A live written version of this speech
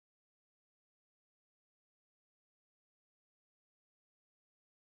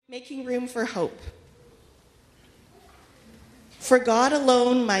Making room for hope. For God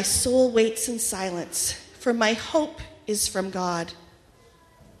alone my soul waits in silence, for my hope is from God.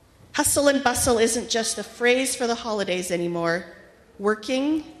 Hustle and bustle isn't just a phrase for the holidays anymore.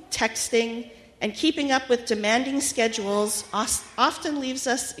 Working, texting, and keeping up with demanding schedules often leaves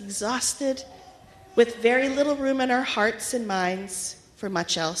us exhausted, with very little room in our hearts and minds for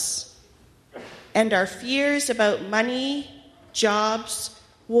much else. And our fears about money, jobs,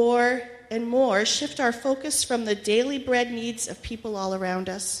 war, and more shift our focus from the daily bread needs of people all around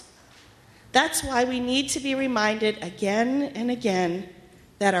us. That's why we need to be reminded again and again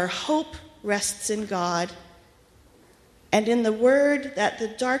that our hope rests in God and in the word that the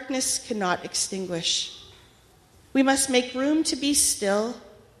darkness cannot extinguish. We must make room to be still,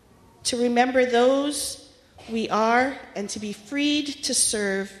 to remember those we are, and to be freed to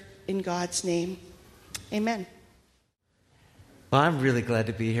serve in God's name. Amen. Well, I'm really glad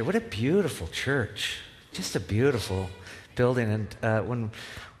to be here. What a beautiful church. Just a beautiful building. And when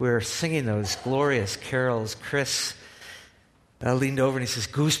we were singing those glorious carols, Chris leaned over and he says,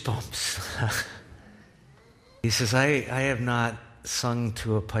 "Goosebumps." He says, I have not sung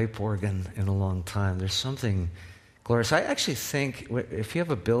to a pipe organ in a long time. There's something glorious. I actually think if you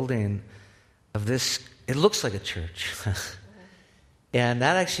have a building of this, it looks like a church. And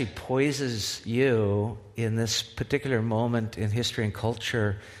that actually poises you in this particular moment in history and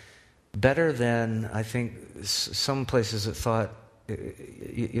culture better than, I think, some places that thought,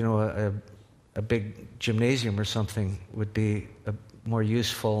 a big gymnasium or something would be a more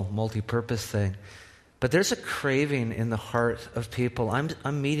useful multi-purpose thing. But there's a craving in the heart of people.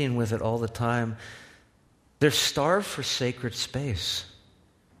 I'm meeting with it all the time. They're starved for sacred space.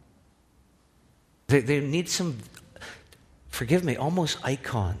 They need some, forgive me, almost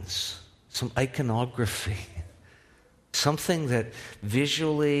icons, some iconography, something that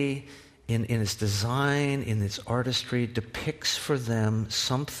visually, in its design, in its artistry, depicts for them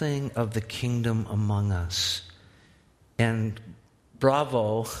something of the kingdom among us. And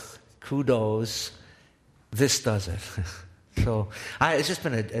bravo, kudos, this does it. So it's just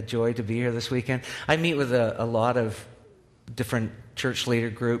been a joy to be here this weekend. I meet with a lot of different church leader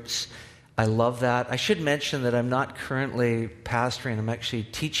groups. I love that. I should mention that I'm not currently pastoring. I'm actually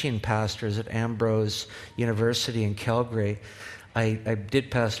teaching pastors at Ambrose University in Calgary. I did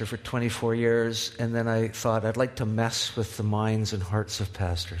pastor for 24 years, and then I thought I'd like to mess with the minds and hearts of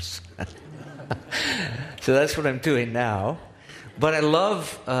pastors. So that's what I'm doing now. But I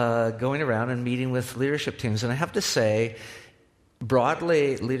love going around and meeting with leadership teams. And I have to say,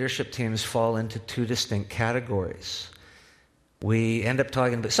 broadly, leadership teams fall into two distinct categories. We end up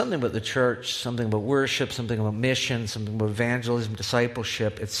talking about something about the church, something about worship, something about mission, something about evangelism,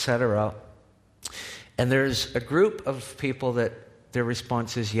 discipleship, etc. And there's a group of people that their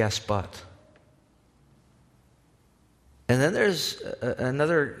response is yes, but. And then there's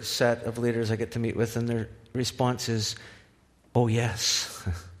another set of leaders I get to meet with, and their response is, oh, yes.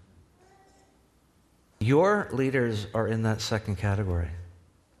 Your leaders are in that second category.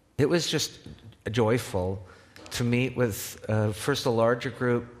 It was just joyful to meet with first a larger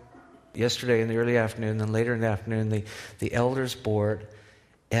group yesterday in the early afternoon, then later in the afternoon, the elders board.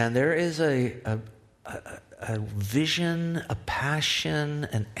 And there is a vision, a passion,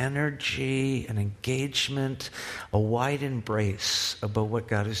 an energy, an engagement, a wide embrace about what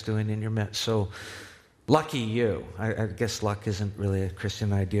God is doing in your midst. So lucky you. I guess luck isn't really a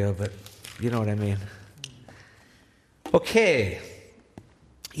Christian idea, but you know what I mean. Okay.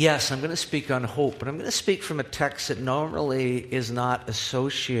 Yes, I'm going to speak on hope, but I'm going to speak from a text that normally is not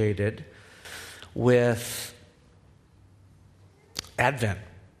associated with Advent.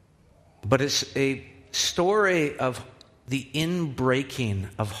 But it's a story of the inbreaking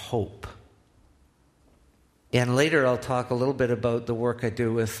of hope. And later I'll talk a little bit about the work I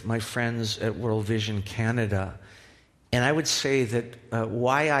do with my friends at World Vision Canada. And I would say that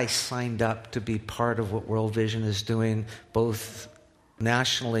why I signed up to be part of what World Vision is doing, both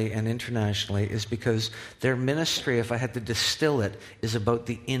nationally and internationally, is because their ministry, if I had to distill it, is about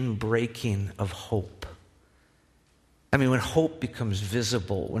the inbreaking of hope. I mean, when hope becomes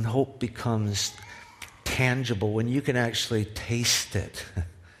visible, when hope becomes tangible, when you can actually taste it,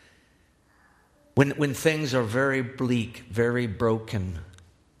 when things are very bleak, very broken,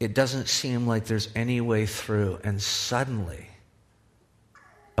 it doesn't seem like there's any way through, and suddenly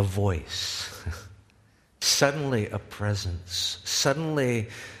a voice, suddenly a presence, suddenly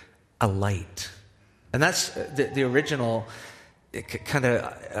a light. And that's the original kind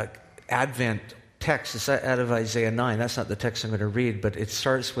of Advent text. It's out of Isaiah 9. That's not the text I'm going to read, but it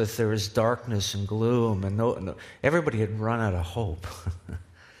starts with there is darkness and gloom, and everybody had run out of hope.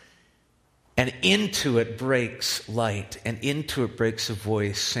 And into it breaks light, and into it breaks a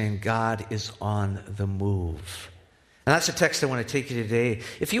voice saying, God is on the move. And that's the text I want to take you today.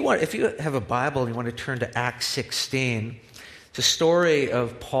 If you have a Bible and you want to turn to Acts 16, it's a story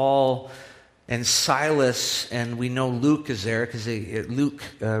of Paul and Silas, and we know Luke is there because Luke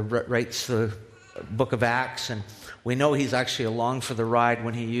writes the book of Acts, and we know he's actually along for the ride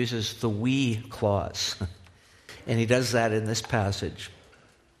when he uses the we clause. And he does that in this passage.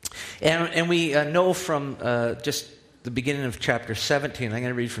 And we know from just the beginning of chapter 17, I'm going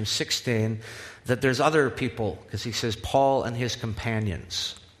to read from 16, that there's other people, because he says Paul and his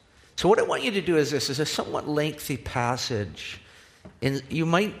companions. So what I want you to do is this is a somewhat lengthy passage, and your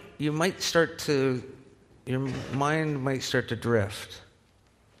mind might start to drift.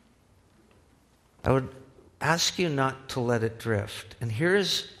 I would ask you not to let it drift. And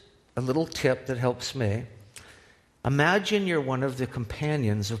here's a little tip that helps me. Imagine you're one of the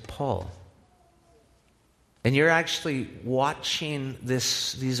companions of Paul. And you're actually watching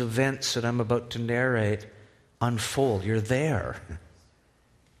these events that I'm about to narrate unfold. You're there.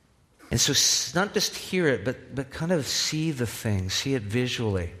 And so not just hear it, but kind of see the thing, see it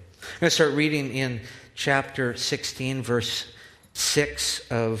visually. I'm going to start reading in chapter 16, verse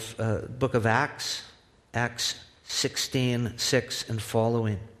 6 of the book of Acts. Acts 16, 6 and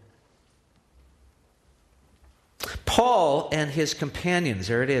following. Paul and his companions,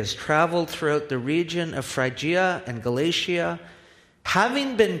 there it is, traveled throughout the region of Phrygia and Galatia,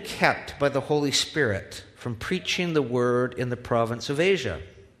 having been kept by the Holy Spirit from preaching the word in the province of Asia.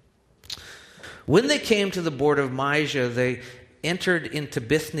 When they came to the border of Mysia, they entered into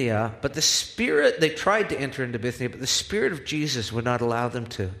Bithynia, but they tried to enter into Bithynia, but the Spirit of Jesus would not allow them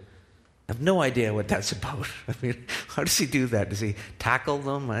to. I have no idea what that's about. I mean, how does he do that? Does he tackle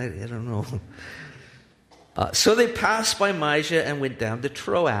them? I don't know. So they passed by Mysia and went down to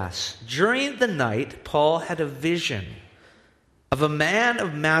Troas. During the night, Paul had a vision of a man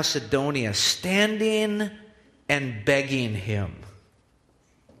of Macedonia standing and begging him,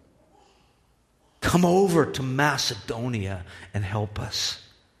 "Come over to Macedonia and help us."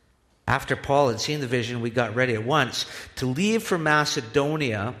 After Paul had seen the vision, we got ready at once to leave for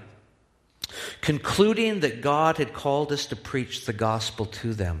Macedonia, concluding that God had called us to preach the gospel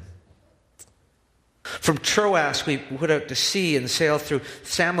to them. From Troas, we put out to sea and sailed through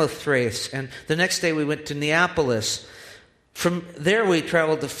Samothrace, and the next day we went to Neapolis. From there we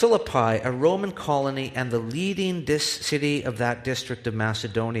traveled to Philippi, a Roman colony and the leading city of that district of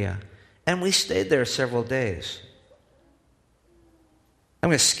Macedonia, and we stayed there several days. I'm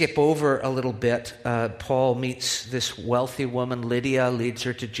going to skip over a little bit. Paul meets this wealthy woman, Lydia, leads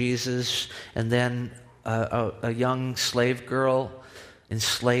her to Jesus, and then a young slave girl,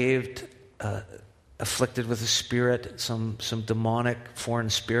 enslaved, afflicted with a spirit, some demonic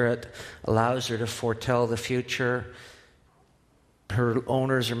foreign spirit, allows her to foretell the future. Her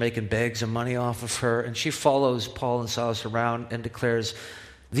owners are making bags of money off of her, and she follows Paul and Silas around and declares,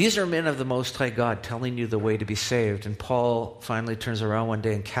 "These are men of the Most High God telling you the way to be saved." And Paul finally turns around one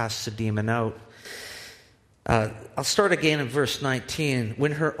day and casts the demon out. I'll start again in verse 19.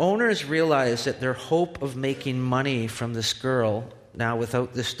 When her owners realized that their hope of making money from this girl, now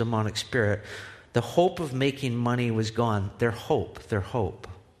without this demonic spirit, the hope of making money was gone. Their hope.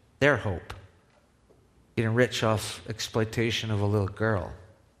 Getting rich off exploitation of a little girl.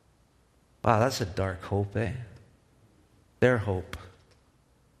 Wow, that's a dark hope, eh? Their hope.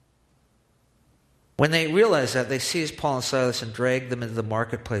 When they realized that, they seized Paul and Silas and dragged them into the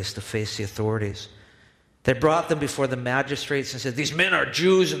marketplace to face the authorities. They brought them before the magistrates and said, "These men are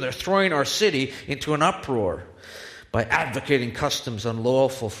Jews and they're throwing our city into an uproar by advocating customs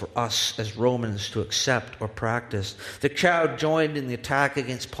unlawful for us as Romans to accept or practice." The crowd joined in the attack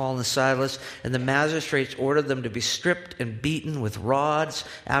against Paul and Silas, and the magistrates ordered them to be stripped and beaten with rods.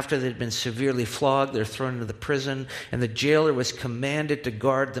 After they had been severely flogged, they were thrown into the prison, and the jailer was commanded to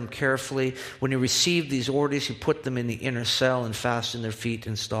guard them carefully. When he received these orders, he put them in the inner cell and fastened their feet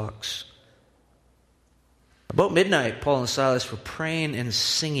in stocks. About midnight, Paul and Silas were praying and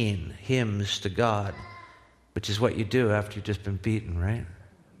singing hymns to God, which is what you do after you've just been beaten, right?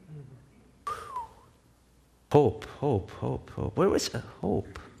 Hope. Where was the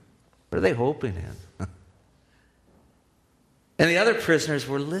hope? What are they hoping in? And the other prisoners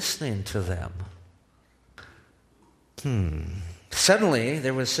were listening to them. Suddenly,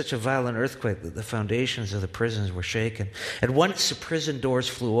 there was such a violent earthquake that the foundations of the prisons were shaken. At once, the prison doors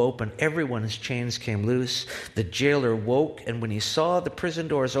flew open. Everyone's chains came loose. The jailer woke, and when he saw the prison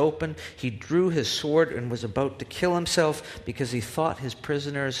doors open, he drew his sword and was about to kill himself because he thought his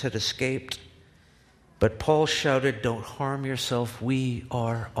prisoners had escaped. But Paul shouted, "Don't harm yourself. We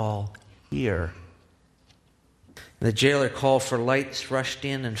are all here. The jailer called for lights, rushed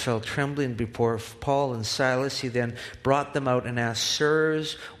in, and fell trembling before Paul and Silas. He then brought them out and asked,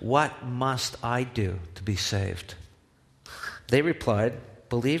 "Sirs, what must I do to be saved?" They replied,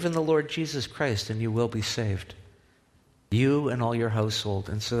 "Believe in the Lord Jesus Christ, and you will be saved, you and all your household."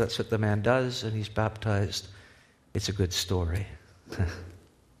 And so that's what the man does, and he's baptized. It's a good story.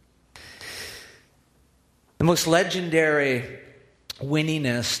 The most legendary,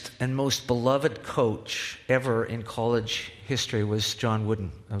 winningest, and most beloved coach ever in college history was John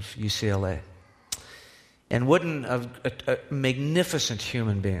Wooden of UCLA. And Wooden, a magnificent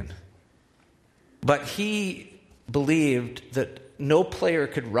human being. But he believed that no player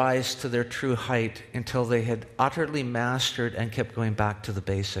could rise to their true height until they had utterly mastered and kept going back to the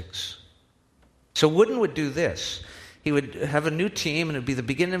basics. So Wooden would do this. He would have a new team, and it would be the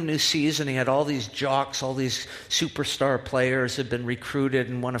beginning of a new season. He had all these jocks, all these superstar players had been recruited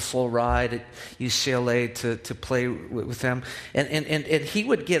and won a full ride at UCLA to play with them. And he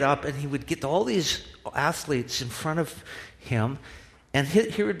would get up, and he would get all these athletes in front of him, and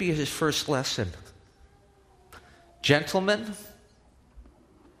here would be his first lesson. Gentlemen,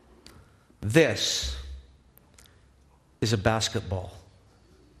 this is a basketball.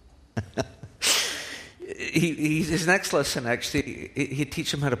 His next lesson, actually, he'd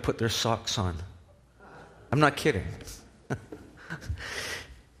teach them how to put their socks on. I'm not kidding.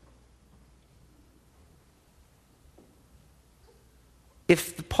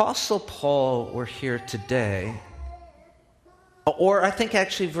 If the Apostle Paul were here today, or I think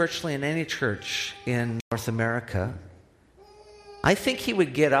actually virtually in any church in North America, I think he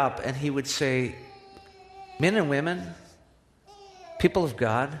would get up and he would say, "Men and women, people of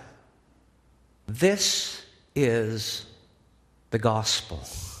God, this is the gospel."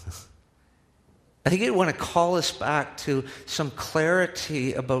 I think he'd want to call us back to some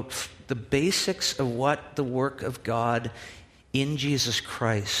clarity about the basics of what the work of God in Jesus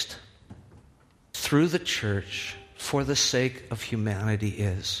Christ through the church for the sake of humanity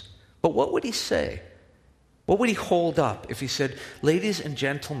is. But what would he say? What would he hold up if he said, "Ladies and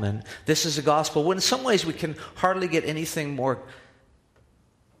gentlemen, this is the gospel"? Well, in some ways we can hardly get anything more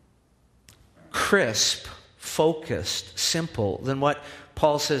crisp, focused, simple than what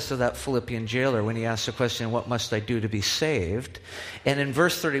Paul says to that Philippian jailer when he asks the question, "What must I do to be saved?" And in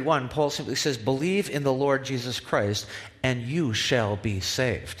verse 31, Paul simply says, "Believe in the Lord Jesus Christ, and you shall be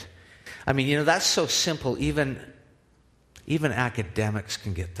saved." I mean, that's so simple, even academics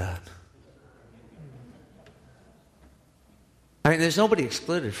can get that. I mean, there's nobody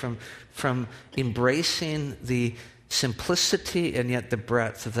excluded from embracing the simplicity and yet the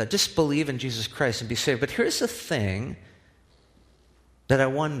breadth of that. Just believe in Jesus Christ and be saved. But here's the thing that I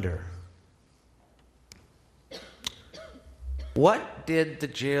wonder. What did the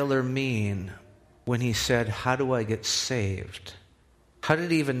jailer mean when he said, "How do I get saved?" How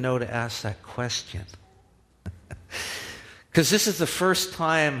did he even know to ask that question? Because this is the first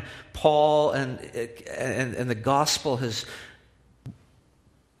time Paul and the gospel has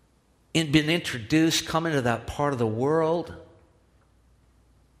been introduced, come into that part of the world.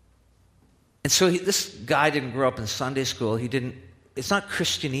 And so this guy didn't grow up in Sunday school. It's not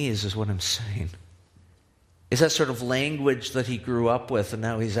Christianese is what I'm saying. It's that sort of language that he grew up with, and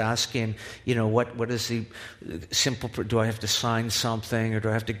now he's asking, what is the simple, do I have to sign something or do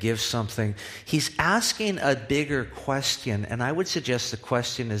I have to give something? He's asking a bigger question, and I would suggest the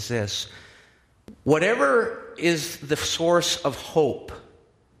question is this: whatever is the source of hope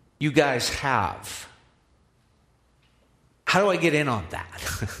you guys have, how do I get in on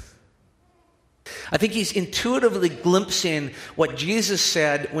that? I think he's intuitively glimpsing what Jesus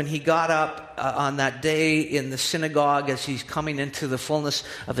said when he got up on that day in the synagogue as he's coming into the fullness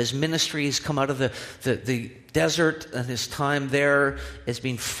of his ministry. He's come out of the desert, and his time there is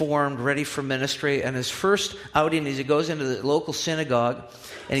being formed, ready for ministry. And his first outing is he goes into the local synagogue,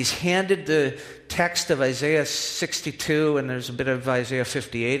 and he's handed the text of Isaiah 62, and there's a bit of Isaiah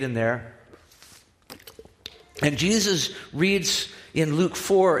 58 in there. And Jesus reads in Luke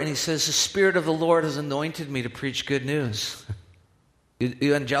 4, and he says, "The Spirit of the Lord has anointed me to preach good news."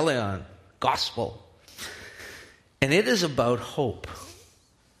 Evangelion, gospel. And it is about hope.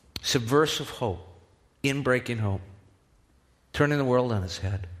 Subversive hope. Inbreaking hope. Turning the world on its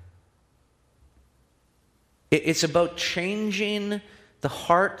head. It's about changing the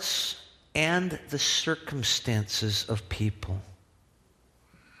hearts and the circumstances of people.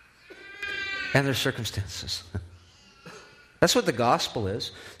 And their circumstances. That's what the gospel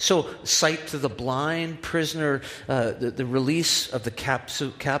is. So, sight to the blind, prisoner, the release of the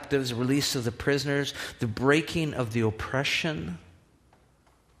captives, the release of the prisoners, the breaking of the oppression.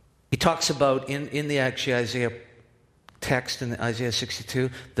 He talks about, in the actually Isaiah text in Isaiah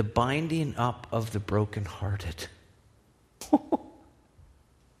 62, the binding up of the brokenhearted.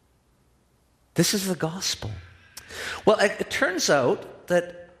 This is the gospel. Well, it turns out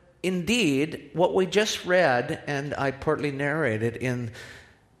that indeed what we just read, and I partly narrated in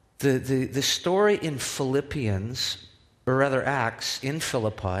the story in Philippians, or rather Acts, in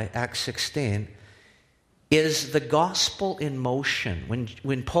Philippi, Acts 16, is the gospel in motion.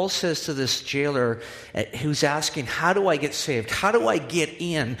 When Paul says to this jailer who's asking, how do I get saved? How do I get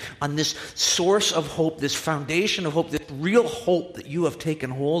in on this source of hope, this foundation of hope, this real hope that you have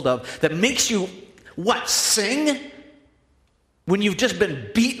taken hold of, that makes you, what, sing? When you've just been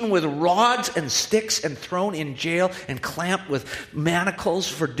beaten with rods and sticks and thrown in jail and clamped with manacles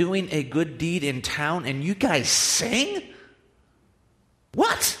for doing a good deed in town, and you guys sing?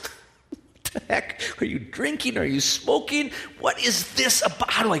 What? The heck? Are you drinking? Are you smoking? What is this about?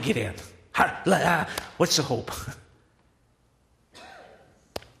 How do I get in? What's the hope?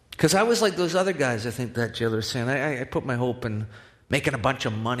 Because I was like those other guys, I think that jailer's saying. I put my hope in making a bunch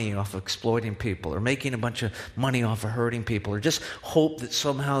of money off of exploiting people, or making a bunch of money off of hurting people, or just hope that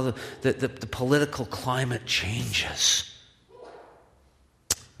somehow the political climate changes.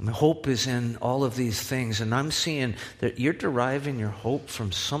 And the hope is in all of these things, and I'm seeing that you're deriving your hope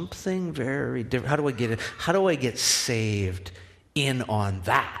from something very different. How do I get it? How do I get saved in on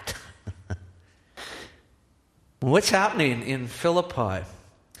that? What's happening in Philippi?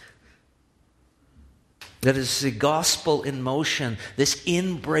 That is the gospel in motion, this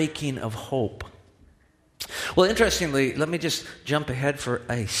inbreaking of hope. Well, interestingly, let me just jump ahead for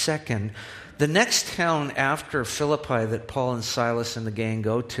a second. The next town after Philippi that Paul and Silas and the gang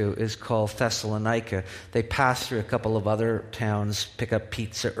go to is called Thessalonica. They pass through a couple of other towns, pick up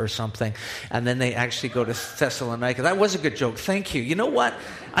pizza or something, and then they actually go to Thessalonica. That was a good joke. Thank you. You know what?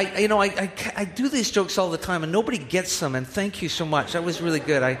 I do these jokes all the time, and nobody gets them, and thank you so much. That was really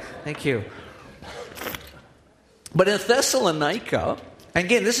good. Thank you. But in Thessalonica, and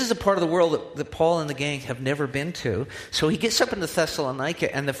again, this is a part of the world that Paul and the gang have never been to. So he gets up into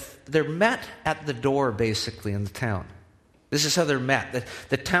Thessalonica, and they're met at the door, basically, in the town. This is how they're met.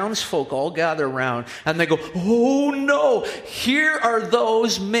 The townsfolk all gather around, and they go, oh no, here are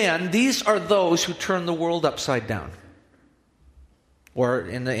those men. These are those who turn the world upside down. Or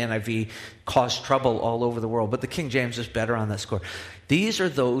in the NIV, cause trouble all over the world. But the King James is better on that score. These are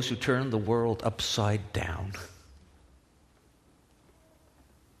those who turn the world upside down.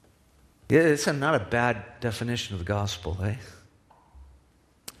 Yeah, it's not a bad definition of the gospel, eh?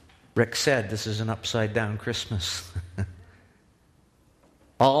 Rick said this is an upside-down Christmas.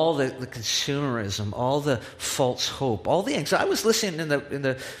 All the consumerism, all the false hope, all the anxiety. I was listening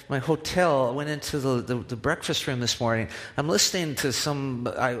in my hotel. I went into the breakfast room this morning. I'm listening to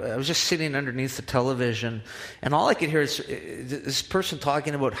I was just sitting underneath the television, and all I could hear is this person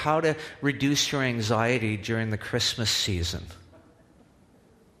talking about how to reduce your anxiety during the Christmas season.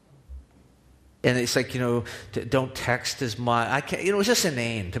 And it's like, don't text as much. It was just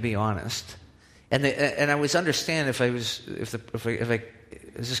inane, to be honest. And I was understanding if I was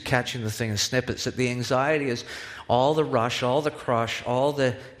just catching the thing in snippets, that the anxiety is all the rush, all the crush, all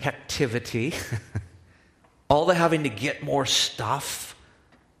the activity, all the having to get more stuff.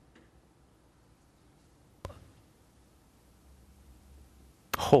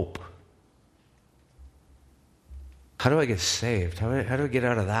 Hope. How do I get saved? How do I get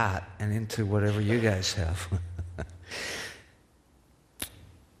out of that and into whatever you guys have?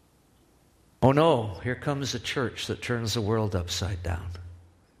 Oh no, here comes a church that turns the world upside down.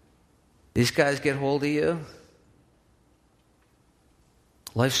 These guys get hold of you,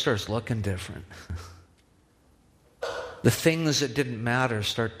 life starts looking different. The things that didn't matter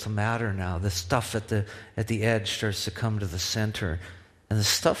start to matter now. The stuff at the edge starts to come to the center. And the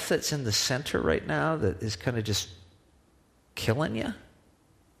stuff that's in the center right now that is kind of just killing you,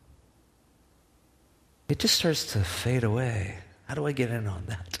 it just starts to fade away. How do I get in on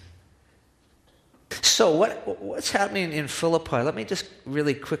that? So what's happening in Philippi? Let me just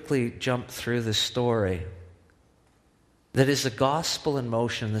really quickly jump through the story. That is the gospel in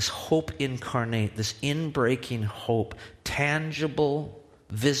motion, this hope incarnate, this inbreaking hope, tangible,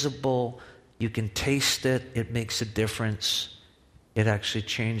 visible, you can taste it, it makes a difference. It actually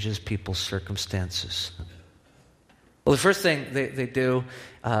changes people's circumstances. Well, the first thing they do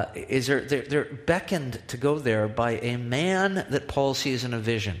is they're beckoned to go there by a man that Paul sees in a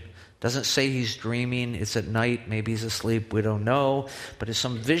vision. Doesn't say he's dreaming. It's at night. Maybe he's asleep. We don't know. But it's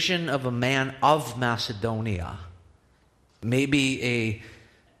some vision of a man of Macedonia. Maybe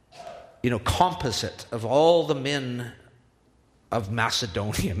a composite of all the men of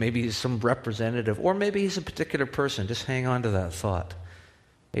Macedonia. Maybe he's some representative, or maybe he's a particular person. Just hang on to that thought.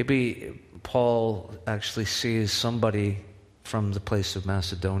 Maybe Paul actually sees somebody from the place of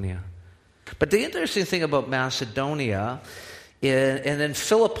Macedonia. But the interesting thing about Macedonia, and then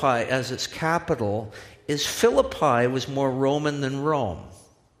Philippi as its capital, is Philippi was more Roman than Rome.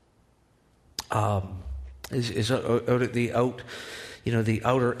 Is out at the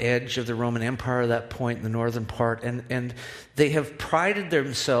outer edge of the Roman Empire at that point, in the northern part, and they have prided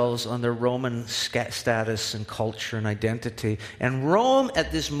themselves on their Roman status and culture and identity. And Rome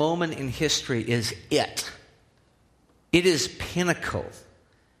at this moment in history is it. It is pinnacle.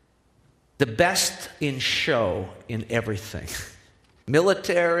 The best in show in everything.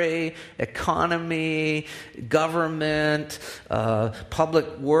 Military, economy, government,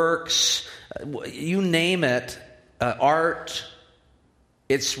 public works, you name it, art,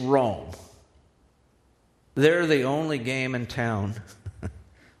 it's Rome. They're the only game in town.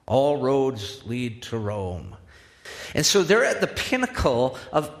 All roads lead to Rome. And so they're at the pinnacle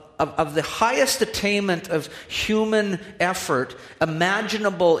of the highest attainment of human effort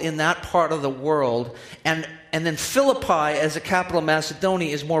imaginable in that part of the world. And then Philippi, as the capital of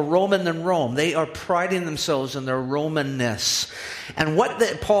Macedonia, is more Roman than Rome. They are priding themselves in their Romanness. And what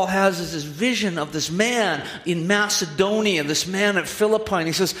Paul has is this vision of this man in Macedonia, this man at Philippi. And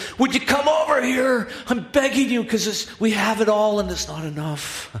he says, would you come over here? I'm begging you, because we have it all and it's not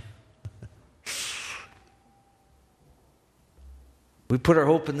enough. We put our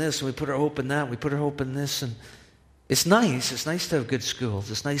hope in this, and we put our hope in that, we put our hope in this, and it's nice. It's nice to have good schools.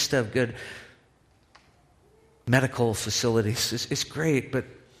 It's nice to have good medical facilities. It's great, but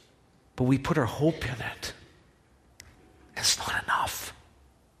we put our hope in it. It's not enough.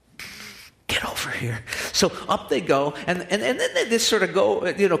 Get over here. So up they go, and then they just sort of go,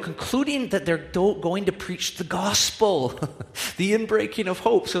 concluding that they're going to preach the gospel, the inbreaking of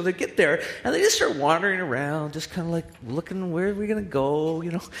hope. So they get there, and they just start wandering around, just kind of like looking, where are we going to go?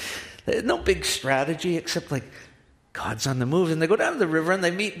 No big strategy, except like God's on the move. And they go down to the river, and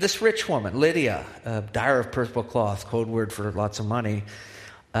they meet this rich woman, Lydia, a dyer of purple cloth, code word for lots of money.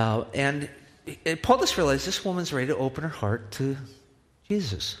 And Paul just realized this woman's ready to open her heart to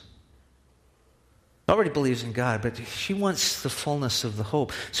Jesus. Already believes in God, but she wants the fullness of the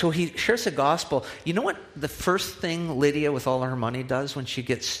hope. So he shares the gospel. You know what the first thing Lydia, with all her money, does when she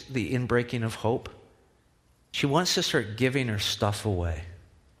gets the inbreaking of hope? She wants to start giving her stuff away.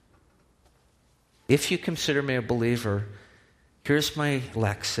 If you consider me a believer, here's my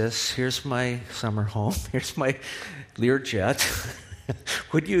Lexus, here's my summer home, here's my Learjet.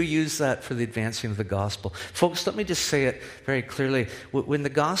 Would you use that for the advancing of the gospel? Folks, let me just say it very clearly. When the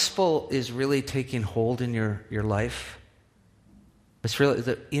gospel is really taking hold in your life, it's really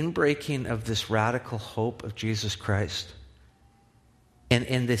the inbreaking of this radical hope of Jesus Christ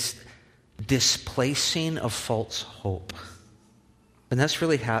and this displacing of false hope. And that's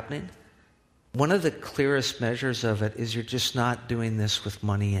really happening. One of the clearest measures of it is you're just not doing this with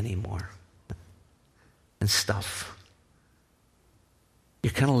money anymore and stuff.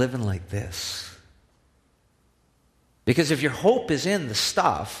 You're kind of living like this. Because if your hope is in the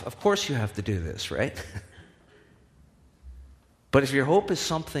stuff, of course you have to do this, right? But if your hope is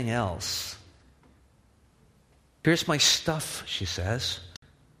something else, here's my stuff, she says.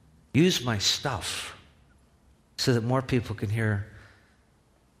 Use my stuff so that more people can hear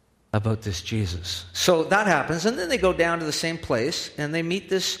about this Jesus. So that happens, and then they go down to the same place, and they meet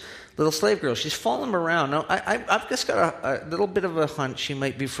this little slave girl. She's following them around. Now, I've just got a little bit of a hunch she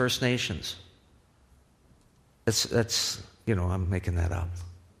might be First Nations. That's I'm making that up.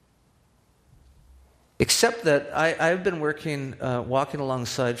 Except that I've been working, walking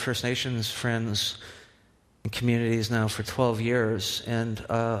alongside First Nations friends and communities now for 12 years, and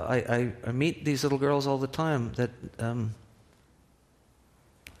I meet these little girls all the time that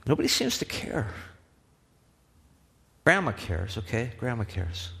nobody seems to care. Grandma cares, okay? Grandma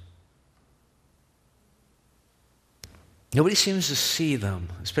cares. Nobody seems to see them,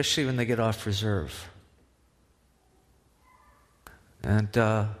 especially when they get off reserve. And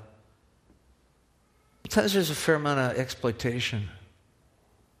sometimes there's a fair amount of exploitation.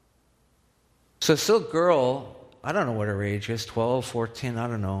 So this little girl, I don't know what her age is, 12, 14, I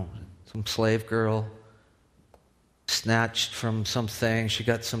don't know, some slave girl, snatched from something. She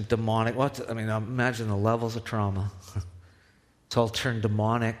got some demonic, imagine the levels of trauma. It's all turned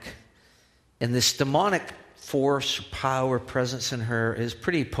demonic. And this demonic force, power, presence in her is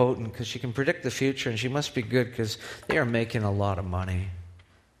pretty potent because she can predict the future, and she must be good because they are making a lot of money.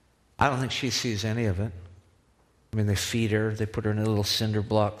 I don't think she sees any of it. They feed her, they put her in little cinder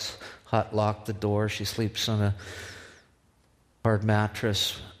blocks, hot lock the door, she sleeps on a hard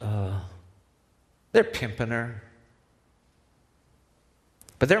mattress. They're pimping her.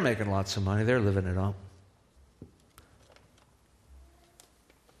 But they're making lots of money. They're living it up.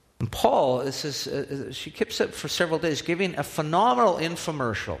 And Paul, it says, she keeps it for several days, giving a phenomenal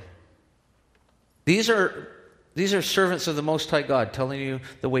infomercial. These are servants of the Most High God telling you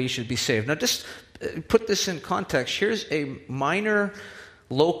the way you should be saved. Now just put this in context. Here's a minor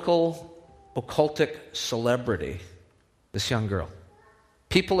local occultic celebrity, this young girl.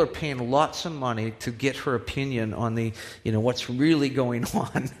 People are paying lots of money to get her opinion on the, what's really going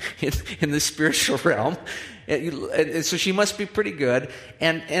on in the spiritual realm. And so she must be pretty good.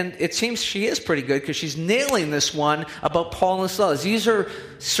 And it seems she is pretty good because she's nailing this one about Paul and Silas. These are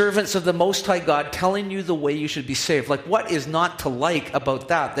servants of the Most High God telling you the way you should be saved. Like, what is not to like about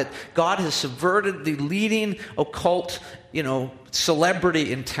that? That God has subverted the leading occult,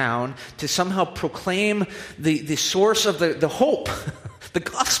 celebrity in town to somehow proclaim the source of the hope, the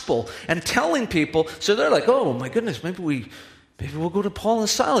gospel, and telling people. So they're like, oh my goodness, maybe we'll go to Paul and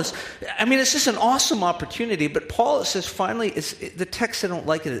Silas. I mean, it's just an awesome opportunity. But Paul, it says, finally, the text, I don't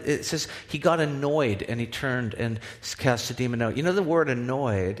like it. It says he got annoyed and he turned and cast the demon out. The word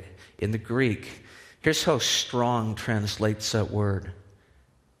annoyed in the Greek, here's how Strong translates that word.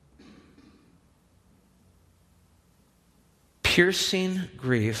 Piercing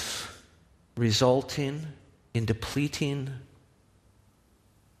grief resulting in depleting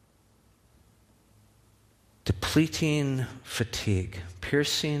fatigue.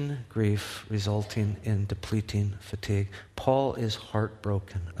 Piercing grief resulting in depleting fatigue. Paul is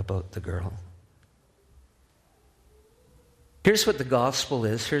heartbroken about the girl. Here's what the gospel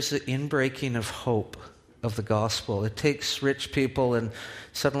is. Here's the inbreaking of hope of the gospel. It takes rich people and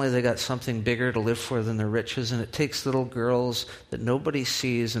suddenly they got something bigger to live for than their riches, and it takes little girls that nobody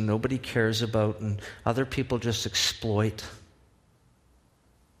sees and nobody cares about and other people just exploit.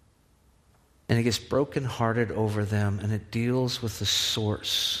 And it gets brokenhearted over them, and it deals with the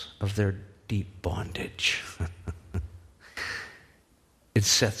source of their deep bondage. It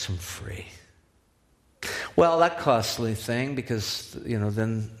sets them free. Well, that costly thing, because,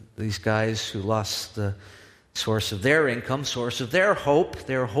 then these guys who lost the source of their income, source of their hope,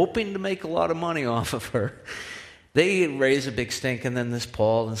 they're hoping to make a lot of money off of her. They raise a big stink, and then this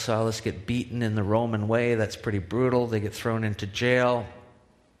Paul and Silas get beaten in the Roman way. That's pretty brutal. They get thrown into jail.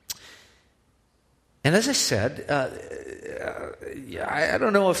 And as I said, I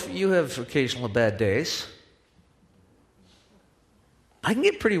don't know if you have occasional bad days. I can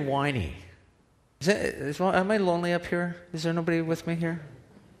get pretty whiny. Am I lonely up here? Is there nobody with me here?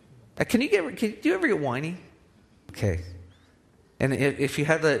 Do you ever get whiny? Okay. And if you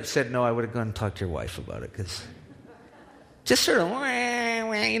had said no, I would have gone and talked to your wife about it, because just sort of, what?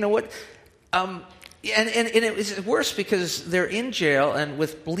 And it was worse because they're in jail and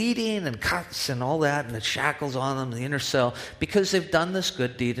with bleeding and cuts and all that, and the shackles on them, the inner cell, because they've done this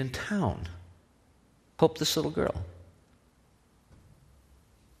good deed in town. Help this little girl.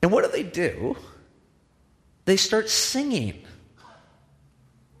 And what do? They start singing.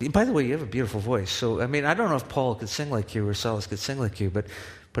 By the way, you have a beautiful voice. So, I don't know if Paul could sing like you or Silas could sing like you, but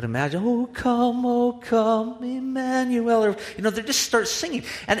imagine, oh come, Emmanuel. Or, they just start singing.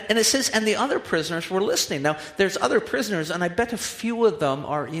 And it says, and the other prisoners were listening. Now, there's other prisoners, and I bet a few of them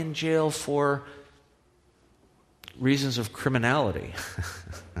are in jail for reasons of criminality.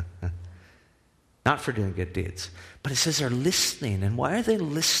 Not for doing good deeds. But it says they're listening. And why are they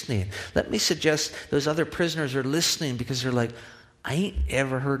listening? Let me suggest those other prisoners are listening because they're like, I ain't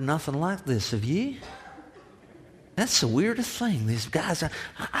ever heard nothing like this, have you? That's the weirdest thing. These guys,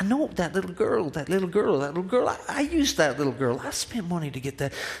 I know that little girl. I used that little girl. I spent money to get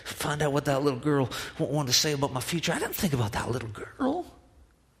that, find out what that little girl wanted to say about my future. I didn't think about that little girl.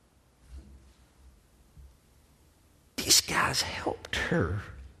 These guys helped her.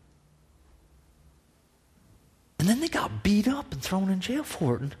 And then they got beat up and thrown in jail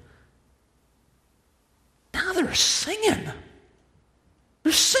for it. And now they're singing.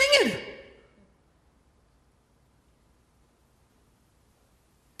 They're singing.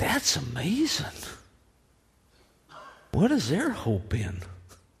 That's amazing. What is their hope in?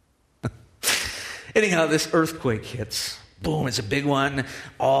 Anyhow, this earthquake hits. Boom, it's a big one.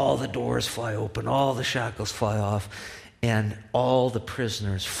 All the doors fly open. All the shackles fly off. And all the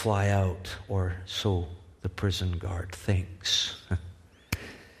prisoners fly out, or so the prison guard thinks.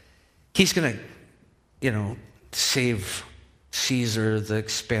 He's going to, save Caesar the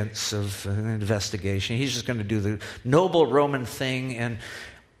expense of an investigation. He's just going to do the noble Roman thing and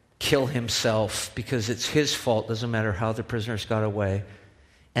kill himself because it's his fault. Doesn't matter how the prisoners got away.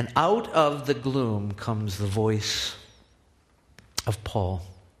 And out of the gloom comes the voice of Paul.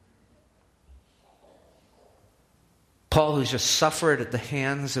 Paul, who's just suffered at the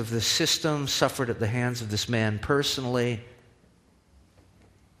hands of the system, suffered at the hands of this man personally.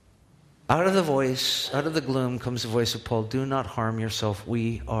 Out of the gloom comes the voice of Paul, do not harm yourself.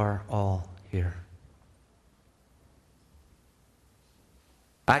 We are all here.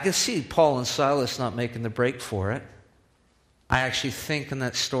 I can see Paul and Silas not making the break for it. I actually think in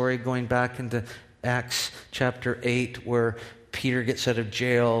that story, going back into Acts chapter 8, where Peter gets out of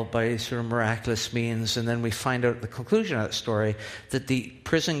jail by sort of miraculous means, and then we find out at the conclusion of that story that the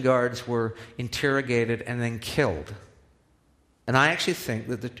prison guards were interrogated and then killed. And I actually think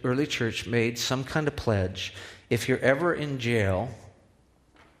that the early church made some kind of pledge. If you're ever in jail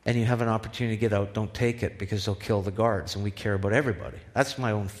and you have an opportunity to get out, don't take it because they'll kill the guards, and we care about everybody. That's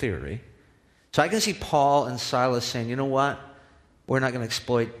my own theory. So I can see Paul and Silas saying, you know what? We're not going to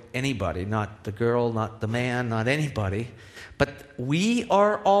exploit anybody, not the girl, not the man, not anybody. But we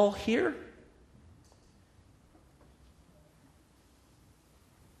are all here.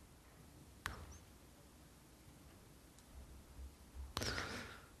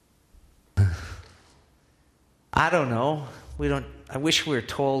 I don't know. I wish we were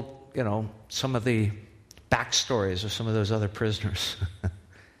told, some of the backstories of some of those other prisoners.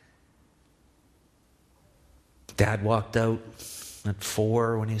 Dad walked out at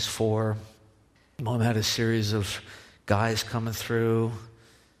 4 when he's 4. Mom had a series of guys coming through.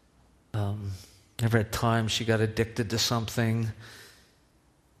 Never had time. She got addicted to something.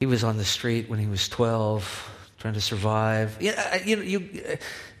 He was on the street when he was 12, trying to survive.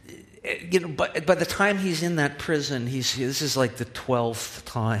 But by the time he's in that prison, this is like the 12th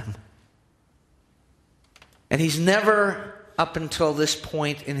time. And he's never, up until this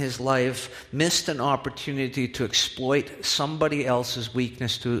point in his life, missed an opportunity to exploit somebody else's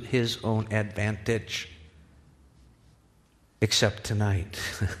weakness to his own advantage. Except tonight.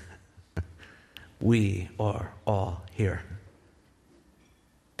 We are all here.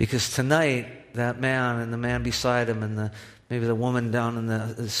 Because tonight, that man and the man beside him and maybe the woman down in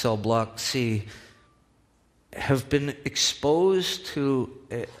the cell block C have been exposed to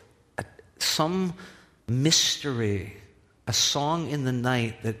some mystery, a song in the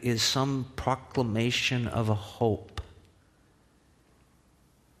night that is some proclamation of a hope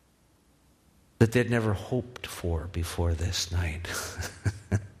that they'd never hoped for before this night.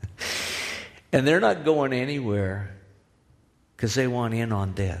 And they're not going anywhere because they want in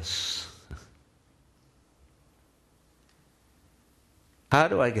on this. How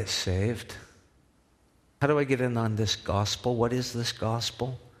do I get saved? How do I get in on this gospel? What is this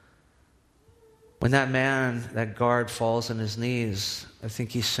gospel? When that man, that guard, falls on his knees, I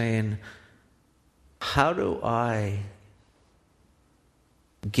think he's saying, how do I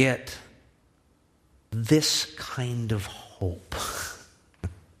get this kind of hope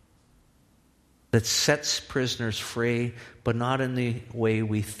that sets prisoners free, but not in the way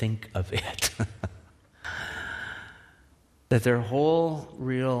we think of it? That their whole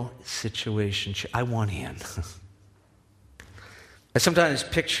real situation, I want in. I sometimes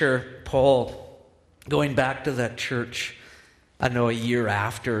picture Paul going back to that church, I don't know, a year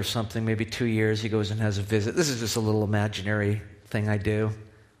after or something, maybe 2 years, he goes and has a visit. This is just a little imaginary thing I do.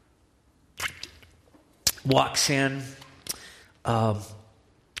 Walks in,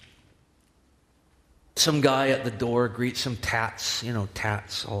 some guy at the door greets him, tats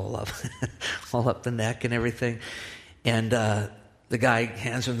all up the neck and everything. And the guy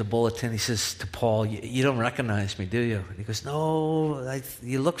hands him the bulletin. He says to Paul, you don't recognize me, do you? And he goes, no,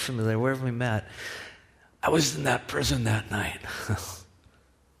 you look familiar. Where have we met? I was in that prison that night.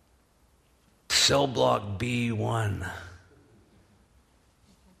 Cell block B1.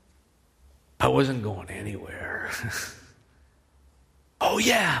 I wasn't going anywhere. Oh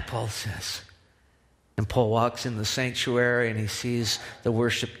yeah, Paul says. And Paul walks in the sanctuary and he sees the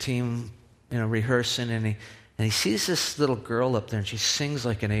worship team, rehearsing, and he sees this little girl up there, and she sings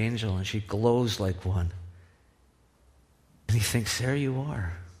like an angel, and she glows like one. And he thinks, there you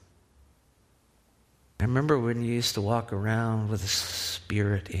are. I remember when you used to walk around with a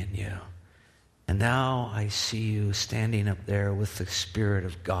spirit in you. And now I see you standing up there with the Spirit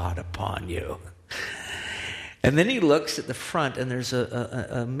of God upon you. And then he looks at the front, and there's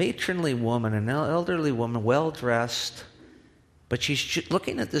a matronly woman, an elderly woman, well-dressed, but she's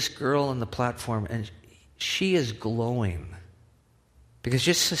looking at this girl on the platform, and she is glowing. Because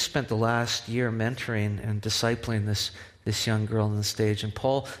just spent the last year mentoring and discipling this young girl on the stage. And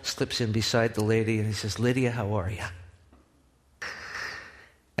Paul slips in beside the lady and he says, Lydia, how are you?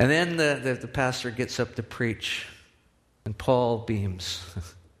 And then the pastor gets up to preach. And Paul beams.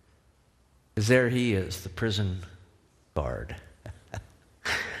 Because there he is, the prison guard.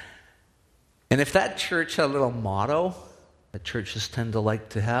 And if that church had a little motto that churches tend to like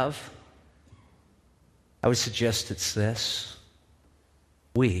to have, I would suggest it's this: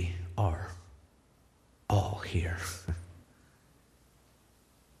 we are all here.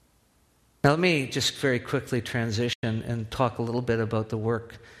 Now let me just very quickly transition and talk a little bit about the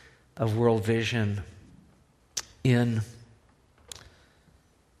work of World Vision. In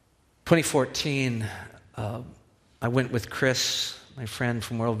 2014, I went with Chris, my friend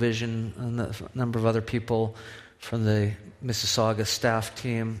from World Vision, and a number of other people from the Mississauga staff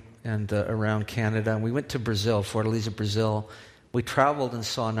team and around Canada. And we went to Brazil, Fortaleza, Brazil. We traveled and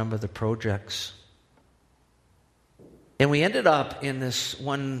saw a number of the projects. And we ended up in this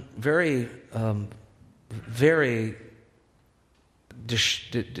one very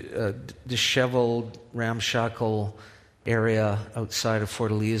disheveled, ramshackle area outside of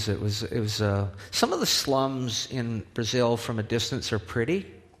Fortaleza. It was some of the slums in Brazil from a distance are pretty.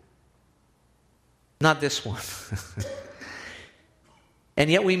 Not this one.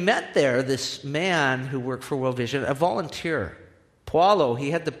 And yet we met there this man who worked for World Vision, a volunteer. Paulo, he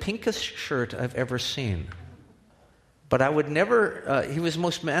had the pinkest shirt I've ever seen. But I would never, he was the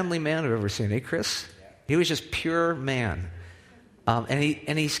most manly man I've ever seen, eh, Chris? He was just pure man.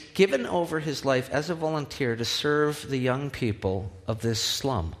 And he's given over his life as a volunteer to serve the young people of this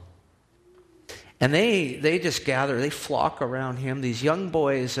slum. And they just gather, they flock around him, these young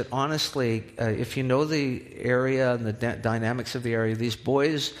boys that honestly, if you know the area and the dynamics of the area, these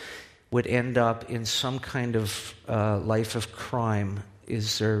boys would end up in some kind of life of crime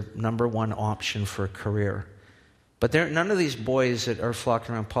is their number one option for a career. But none of these boys that are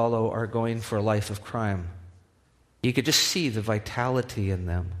flocking around Paulo are going for a life of crime. You could just see the vitality in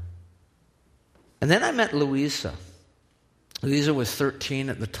them. And then I met Louisa. Louisa was 13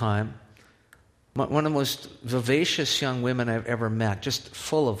 at the time. One of the most vivacious young women I've ever met, just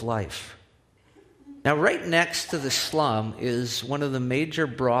full of life. Now, right next to the slum is one of the major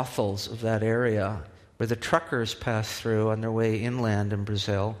brothels of that area where the truckers pass through on their way inland in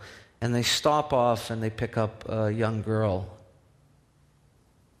Brazil, and they stop off and they pick up a young girl,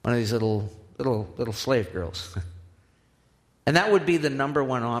 one of these little slave girls. And that would be the number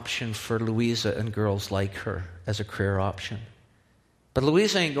one option for Louisa and girls like her as a career option. But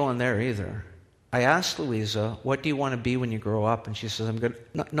Louisa ain't going there either. I asked Louisa, what do you want to be when you grow up? And she says, I'm going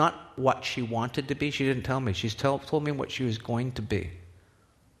to, not what she wanted to be. She didn't tell me. She told me what she was going to be.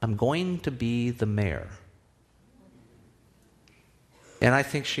 I'm going to be the mayor. And I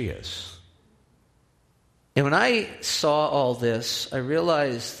think she is. And when I saw all this, I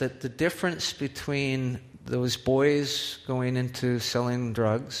realized that the difference between those boys going into selling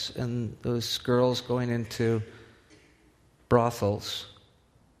drugs and those girls going into brothels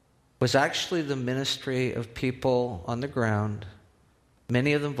was actually the ministry of people on the ground,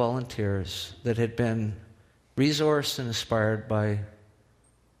 many of them volunteers, that had been resourced and inspired by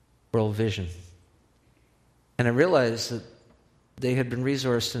World Vision. And I realized that they had been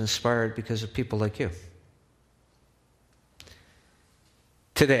resourced and inspired because of people like you.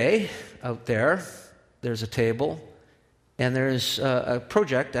 Today, out there's a table, and there's a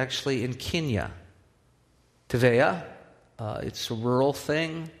project actually in Kenya. Tevea, it's a rural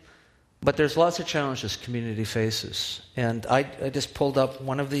thing, but there's lots of challenges community faces. And I just pulled up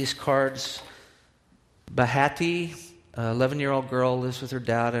one of these cards. Bahati, 11-year-old girl, lives with her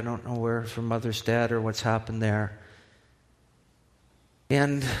dad. I don't know where her mother's dead or what's happened there.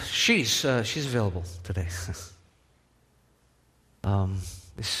 And she's available today.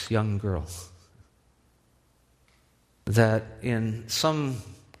 This young girl that in some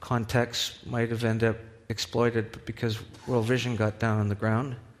context might have ended up exploited, but because World Vision got down on the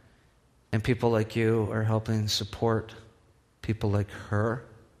ground and people like you are helping support people like her,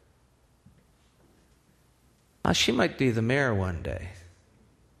 she might be the mayor one day.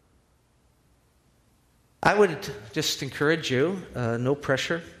 I would just encourage you, no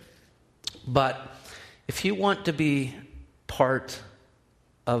pressure, but if you want to be part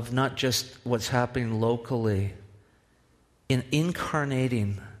of not just what's happening locally, in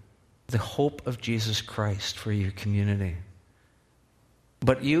incarnating the hope of Jesus Christ for your community,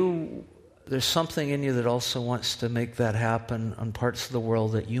 but there's something in you that also wants to make that happen on parts of the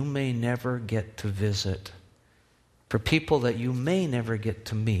world that you may never get to visit, for people that you may never get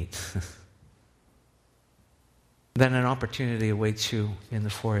to meet, then an opportunity awaits you in the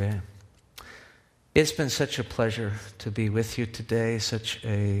foyer. It's been such a pleasure to be with you today, such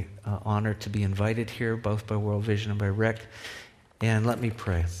an honor to be invited here, both by World Vision and by Rick. And let me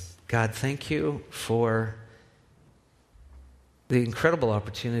pray. God, thank you for the incredible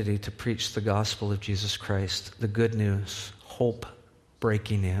opportunity to preach the gospel of Jesus Christ, the good news, hope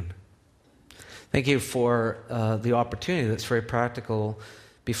breaking in. Thank you for the opportunity that's very practical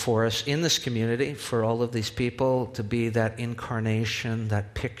before us in this community, for all of these people to be that incarnation,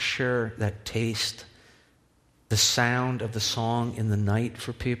 that picture, that taste, the sound of the song in the night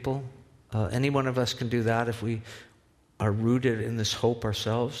for people. Any one of us can do that if we are rooted in this hope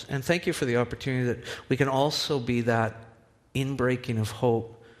ourselves. And thank you for the opportunity that we can also be that inbreaking of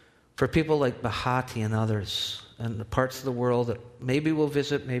hope for people like Bahati and others, and the parts of the world that maybe we'll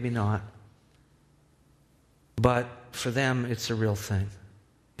visit, maybe not. But for them, it's a real thing.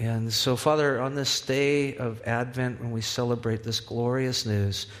 And so, Father, on this day of Advent, when we celebrate this glorious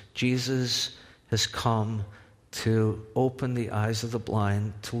news, Jesus has come to open the eyes of the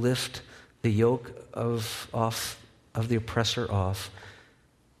blind, to lift the yoke of the oppressor off,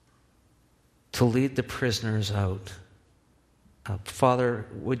 to lead the prisoners out. Father,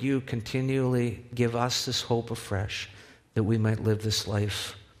 would you continually give us this hope afresh, that we might live this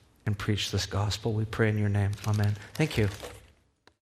life and preach this gospel? We pray in your name. Amen. Thank you.